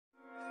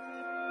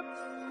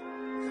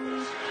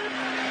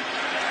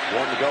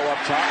One to go up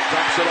top,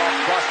 dumps it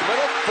off across the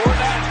middle,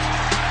 Fournette.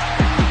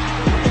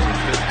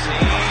 15,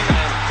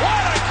 and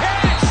what a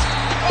catch!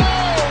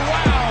 Oh,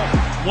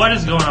 wow! What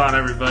is going on,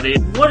 everybody?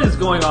 What is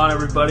going on,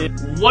 everybody?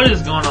 What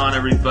is going on,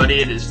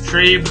 everybody? It is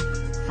Treeb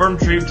from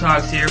Treeb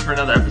Talks here for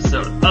another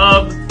episode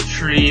of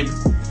Treeb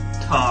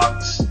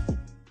Talks.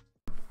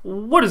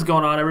 What is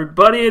going on,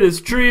 everybody? It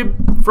is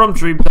Treeb from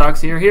Treeb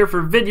Talks here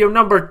for video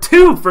number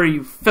 2 for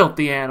you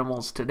filthy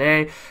animals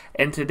today.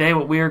 And today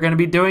what we are going to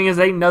be doing is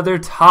another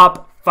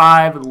top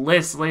 5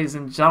 list, ladies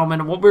and gentlemen.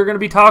 And what we're going to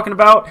be talking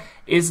about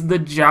is the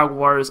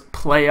Jaguars'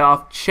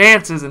 playoff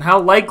chances and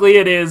how likely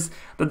it is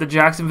that the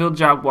Jacksonville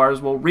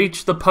Jaguars will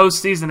reach the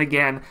postseason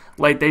again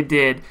like they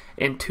did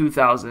in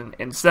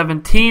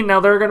 2017. Now,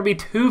 there are going to be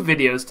 2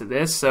 videos to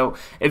this, so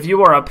if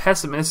you are a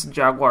pessimist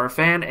Jaguar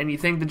fan and you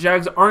think the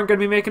Jags aren't going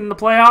to be making the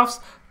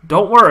playoffs,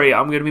 don't worry,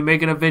 I'm going to be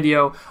making a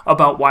video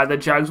about why the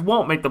Jags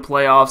won't make the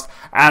playoffs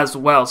as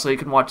well. So you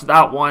can watch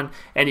that one,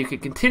 and you can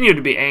continue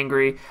to be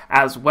angry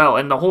as well.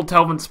 And the whole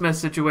Telvin Smith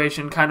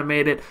situation kind of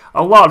made it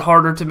a lot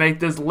harder to make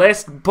this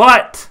list,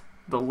 but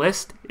the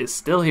list is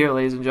still here,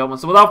 ladies and gentlemen.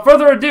 So without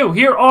further ado,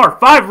 here are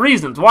 5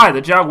 reasons why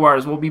the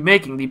Jaguars will be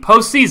making the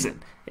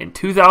postseason in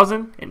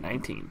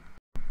 2019.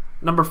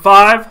 Number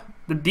 5,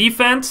 the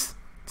defense,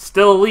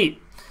 still elite.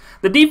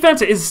 The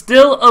defense is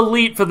still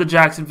elite for the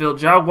Jacksonville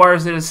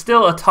Jaguars. It is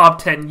still a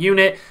top 10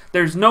 unit.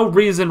 There's no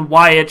reason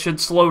why it should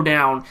slow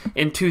down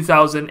in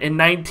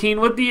 2019,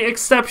 with the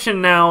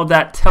exception now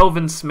that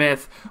Telvin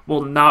Smith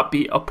will not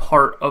be a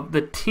part of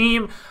the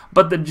team.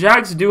 But the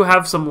Jags do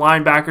have some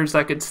linebackers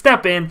that could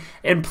step in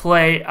and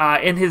play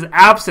in his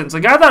absence.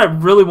 A guy that I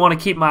really want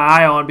to keep my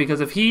eye on,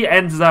 because if he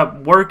ends up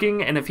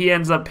working and if he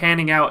ends up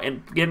panning out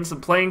and getting some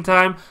playing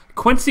time,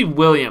 Quincy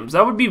Williams,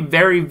 that would be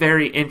very,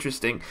 very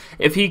interesting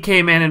if he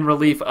came in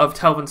relief of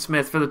Telvin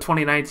Smith for the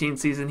 2019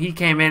 season. He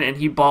came in and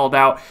he balled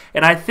out,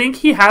 and I think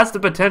he has the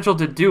potential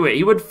to do it.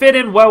 He would fit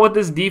in well with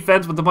this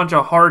defense with a bunch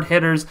of hard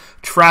hitters,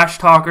 trash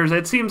talkers.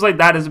 It seems like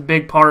that is a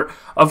big part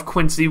of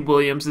Quincy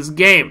Williams'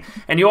 game.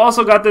 And you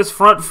also got this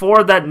front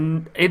four that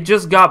it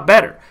just got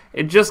better.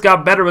 It just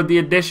got better with the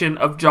addition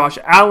of Josh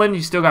Allen.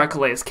 You still got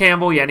Calais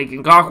Campbell, Yannick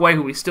Ngakoue,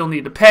 who we still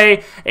need to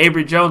pay,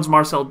 Avery Jones,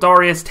 Marcel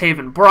Darius,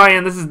 Taven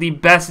Bryan. This is the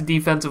best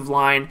defensive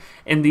line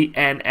in the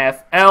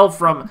NFL,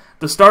 from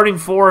the starting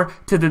 4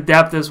 to the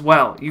depth as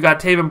well. You got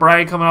Taven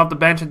Bryan coming off the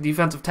bench at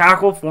defensive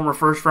tackle, former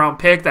first-round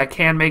pick that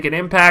can make an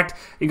impact.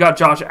 You got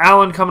Josh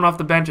Allen coming off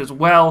the bench as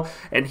well,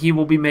 and he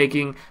will be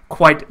making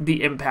quite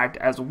the impact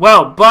as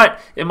well.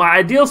 But in my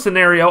ideal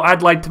scenario,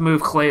 I'd like to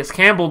move Calais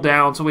Campbell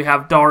down so we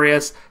have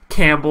Darius,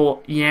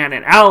 Campbell, Yan,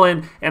 and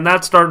Allen, and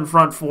that starting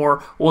front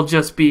 4 will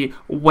just be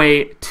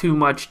way too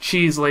much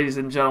cheese, ladies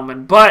and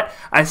gentlemen. But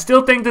I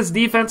still think this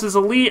defense is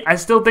elite. I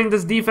still think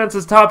this defense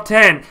is top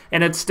 10,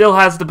 and it still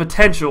has the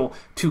potential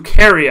to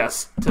carry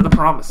us to the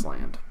promised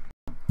land.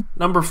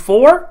 Number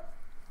 4,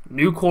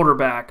 new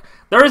quarterback.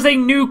 There is a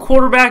new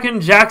quarterback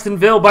in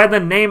Jacksonville by the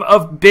name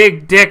of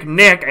Big Dick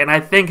Nick, and I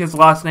think his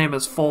last name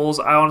is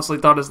Foles. I honestly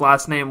thought his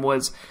last name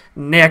was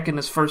Nick, and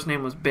his first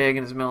name was Big,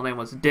 and his middle name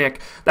was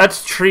Dick.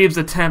 That's Treeb's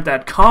attempt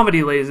at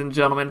comedy, ladies and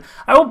gentlemen.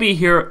 I will be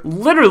here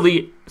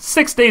literally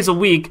 6 days a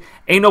week.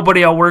 Ain't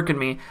nobody outworking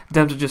me.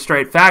 Them to just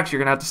straight facts. You're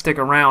going to have to stick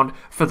around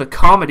for the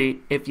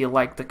comedy if you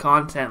like the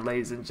content,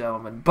 ladies and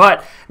gentlemen.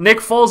 But Nick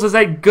Foles is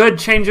a good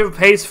change of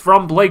pace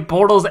from Blake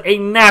Bortles, a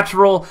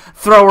natural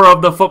thrower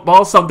of the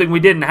football, something we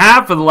didn't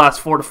have for the last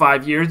 4 to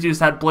 5 years. You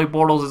just had Blake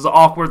Bortles'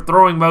 awkward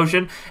throwing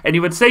motion, and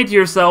you would say to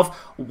yourself,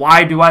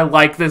 why do I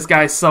like this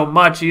guy so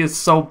much? He is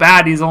so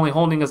bad, he's only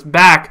holding us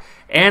back.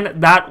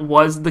 And that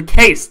was the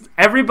case.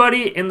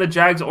 Everybody in the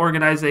Jags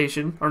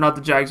organization, or not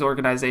the Jags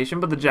organization,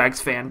 but the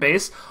Jags fan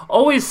base,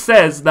 always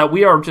says that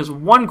we are just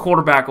one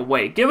quarterback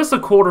away. Give us a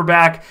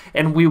quarterback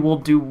and we will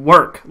do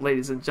work,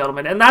 ladies and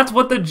gentlemen. And that's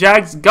what the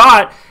Jags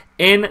got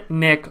in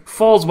Nick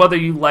Foles, whether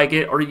you like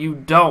it or you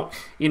don't.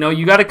 You know,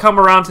 you got to come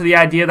around to the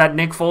idea that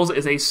Nick Foles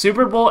is a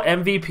Super Bowl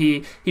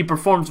MVP. He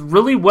performs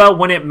really well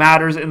when it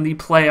matters in the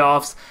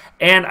playoffs.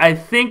 And I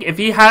think if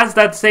he has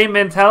that same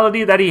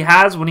mentality that he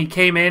has when he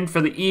came in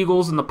for the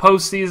Eagles in the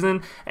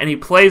postseason, and he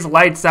plays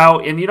lights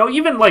out, and, you know,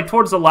 even like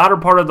towards the latter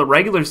part of the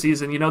regular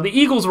season, you know, the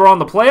Eagles were on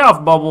the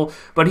playoff bubble,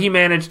 but he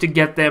managed to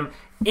get them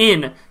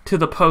in to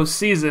the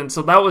postseason.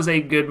 So that was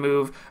a good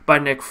move by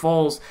Nick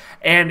Foles.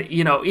 And,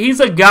 you know, he's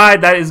a guy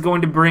that is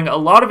going to bring a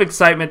lot of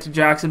excitement to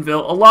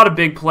Jacksonville, a lot of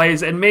big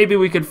plays, and maybe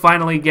we could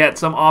finally get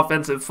some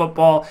offensive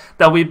football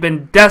that we've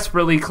been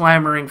desperately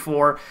clamoring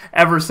for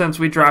ever since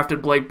we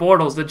drafted Blake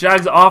Bortles. The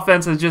Jags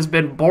offense has just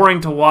been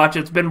boring to watch.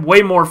 It's been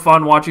way more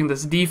fun watching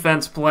this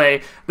defense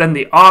play than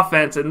the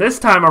offense. And this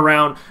time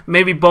around,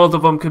 maybe both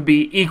of them could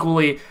be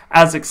equally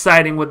as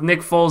exciting, with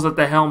Nick Foles at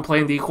the helm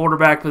playing the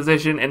quarterback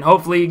position, and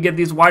hopefully you get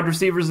these wide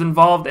receivers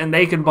involved and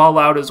they can ball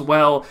out as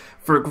well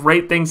for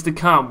great things to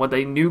come with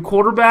a new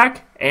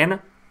quarterback and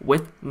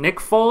with Nick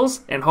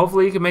Foles, and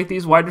hopefully you can make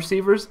these wide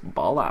receivers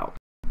ball out.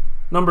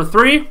 Number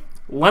 3,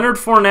 Leonard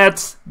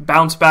Fournette's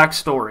bounce back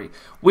story.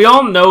 We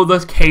all know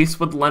the case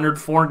with Leonard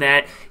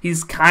Fournette.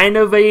 He's kind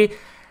of a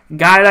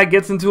guy that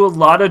gets into a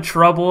lot of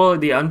trouble,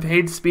 the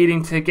unpaid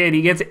speeding ticket.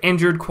 He gets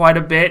injured quite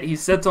a bit. He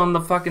sits on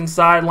the fucking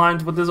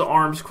sidelines with his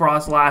arms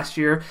crossed last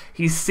year.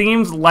 He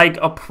seems like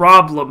a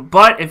problem.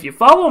 But if you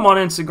follow him on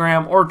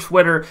Instagram or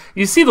Twitter,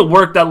 you see the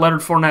work that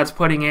Leonard Fournette's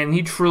putting in.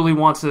 He truly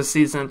wants this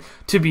season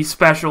to be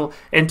special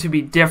and to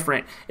be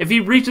different. If he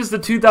reaches the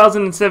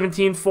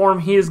 2017 form,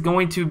 he is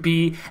going to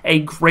be a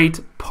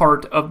great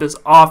part of this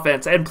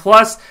offense. And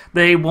plus,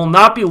 they will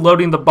not be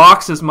loading the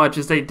box as much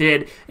as they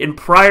did in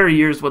prior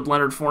years with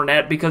Leonard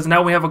Fournette, because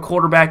now we have a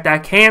quarterback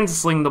that can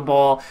sling the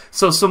ball.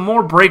 So some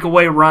more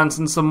breakaway runs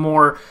and some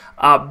more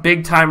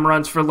big-time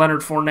runs for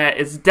Leonard Fournette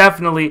is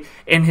definitely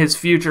in his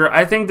future.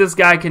 I think this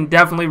guy can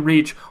definitely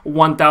reach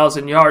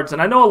 1,000 yards. And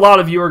I know a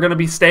lot of you are going to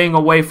be staying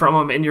away from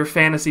him in your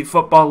fantasy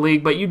football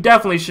league, but you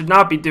definitely should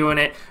not be doing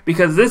it,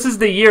 because this is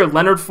the year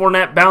Leonard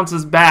Fournette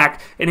bounces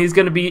back, and he's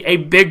going to be a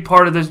big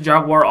part of this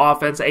Jaguar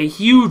offense, a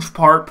huge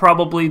part,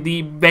 probably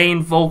the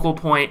main vocal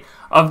point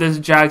of this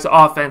Jags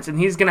offense, and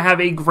he's going to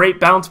have a great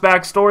bounce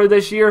back story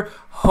this year.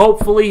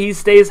 Hopefully he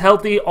stays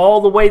healthy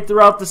all the way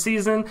throughout the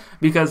season,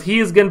 because he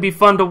is going to be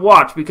fun to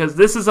watch, because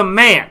this is a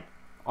man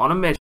on a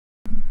mission.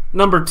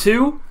 Number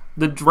 2,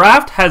 the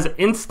draft has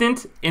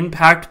instant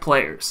impact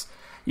players.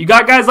 You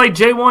got guys like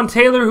Jaywan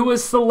Taylor, who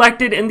is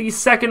selected in the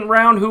second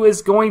round, who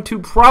is going to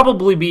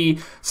probably be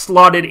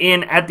slotted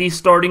in at the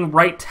starting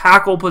right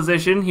tackle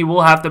position. He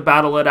will have to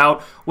battle it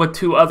out with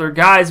 2 other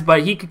guys,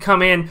 but he could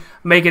come in,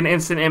 make an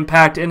instant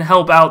impact, and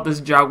help out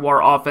this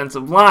Jaguar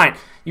offensive line.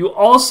 You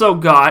also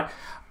got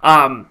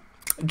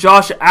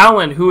Josh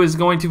Allen, who is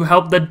going to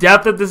help the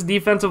depth of this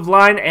defensive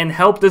line and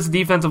help this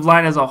defensive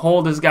line as a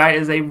whole. This guy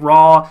is a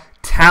raw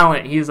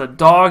talent. He's a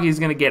dog. He's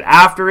going to get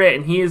after it,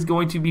 and he is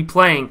going to be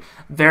playing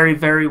very,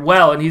 very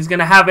well, and he's going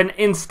to have an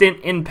instant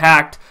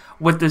impact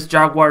with this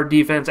Jaguar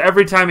defense.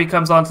 Every time he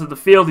comes onto the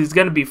field, he's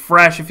going to be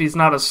fresh if he's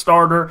not a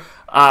starter.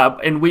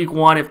 In week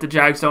 1, if the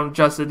Jags don't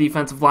adjust the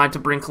defensive line to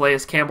bring Calais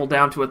Campbell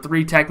down to a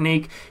 3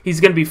 technique, he's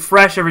going to be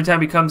fresh every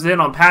time he comes in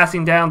on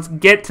passing downs,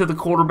 get to the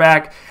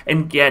quarterback,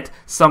 and get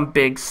some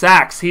big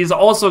sacks. He's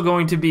also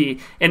going to be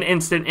an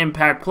instant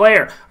impact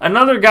player.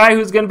 Another guy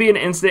who's going to be an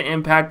instant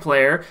impact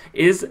player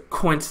is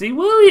Quincy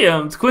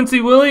Williams. Quincy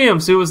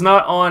Williams, who was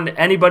not on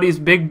anybody's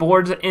big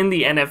boards in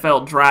the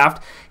NFL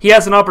draft. He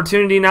has an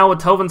opportunity now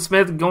with Telvin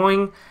Smith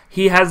going.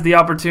 He has the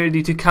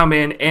opportunity to come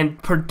in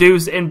and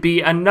produce and be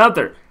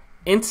another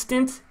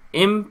instant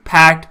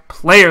impact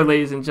player,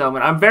 ladies and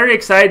gentlemen. I'm very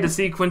excited to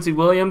see Quincy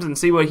Williams and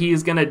see what he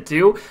is going to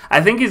do. I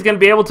think he's going to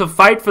be able to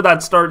fight for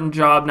that starting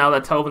job now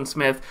that Telvin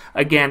Smith,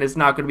 again, is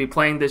not going to be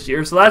playing this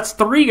year. So that's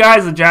 3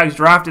 guys the Jags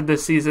drafted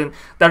this season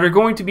that are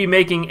going to be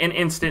making an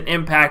instant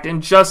impact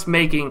and just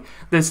making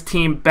this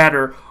team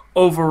better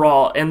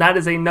overall. And that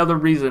is another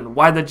reason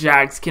why the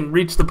Jags can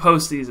reach the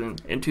postseason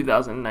in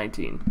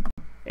 2019.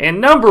 And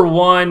number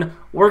 1,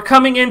 we're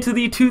coming into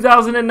the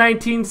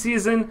 2019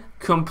 season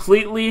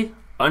completely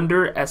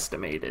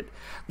underestimated.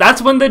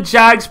 That's when the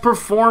Jags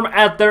perform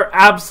at their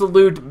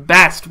absolute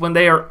best, when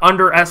they are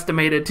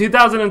underestimated.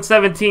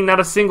 2017, not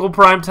a single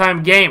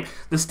primetime game.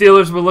 The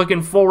Steelers were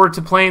looking forward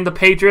to playing the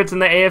Patriots in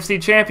the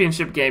AFC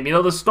Championship game. You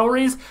know, the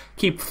stories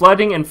keep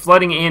flooding and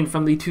flooding in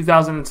from the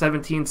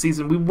 2017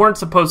 season. We weren't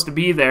supposed to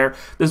be there.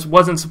 This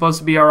wasn't supposed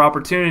to be our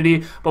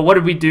opportunity. But what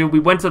did we do? We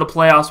went to the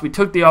playoffs. We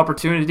took the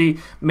opportunity,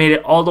 made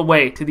it all the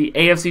way to the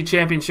AFC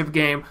Championship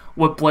game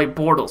with Blake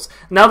Bortles.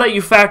 Now that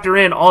you factor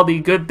in all the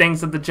good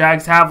things that the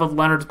Jags have with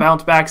Leonard's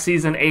bounce back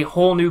season, a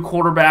whole new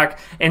quarterback,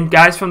 and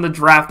guys from the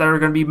draft that are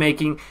going to be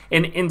making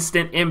an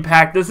instant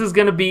impact, this is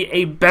going to be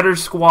a better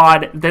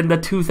squad than the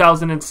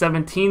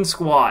 2017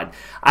 squad.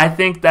 I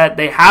think that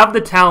they have the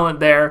talent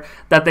there,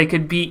 that they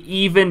could be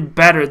even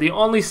better. The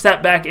only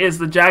setback is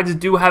the Jags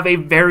do have a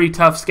very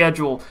tough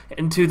schedule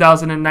in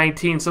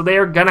 2019, so they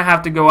are going to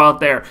have to go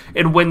out there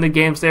and win the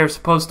games they are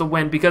supposed to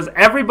win, because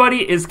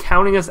everybody is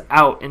counting us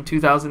out in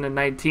 2019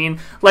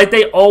 like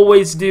they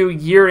always do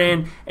year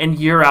in and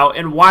year out.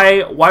 And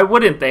why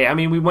wouldn't they? I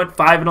mean, we went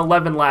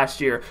 5-11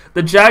 last year.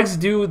 The Jags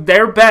do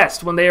their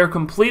best when they are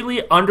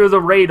completely under the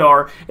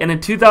radar, and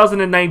in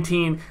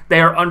 2019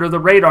 they are under the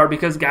radar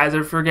because guys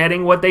are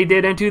forgetting what they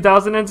did in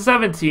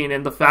 2017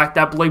 and the fact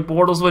that Blake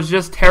Bortles was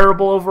just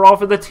terrible overall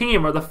for the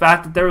team, or the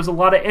fact that there was a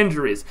lot of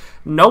injuries.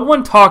 No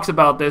one talks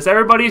about this.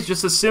 Everybody's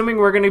just assuming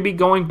we're going to be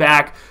going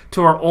back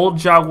to our old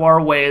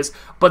Jaguar ways,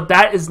 but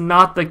that is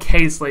not the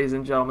case, ladies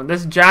and gentlemen.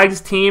 This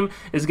Jags team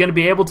is going to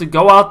be able to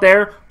go out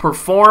there,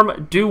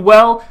 perform, do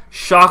well,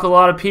 shock a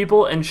lot of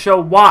people, and show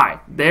why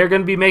they're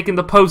going to be making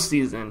the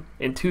postseason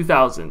in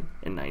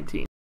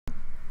 2019.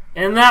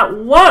 And that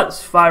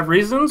was 5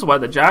 reasons why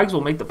the Jags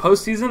will make the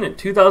postseason in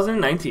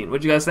 2019.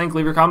 What do you guys think?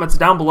 Leave your comments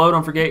down below.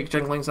 Don't forget, you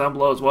can check links down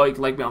below as well. You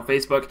can like me on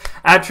Facebook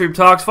at Treeb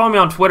Talks. Follow me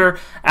on Twitter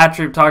at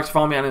Treeb Talks.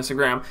 Follow me on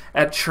Instagram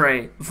at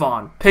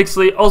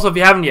TrayVonPixley. Also, if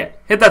you haven't yet,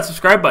 hit that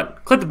subscribe button.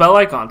 Click the bell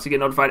icon to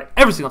get notified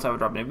every single time I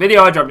drop a new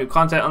video. I drop new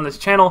content on this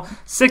channel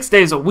 6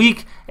 days a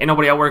week. Ain't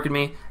nobody outworking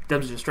me.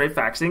 Them's just straight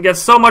facts. And you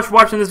guys so much for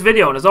watching this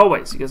video. And as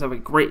always, you guys have a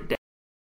great day.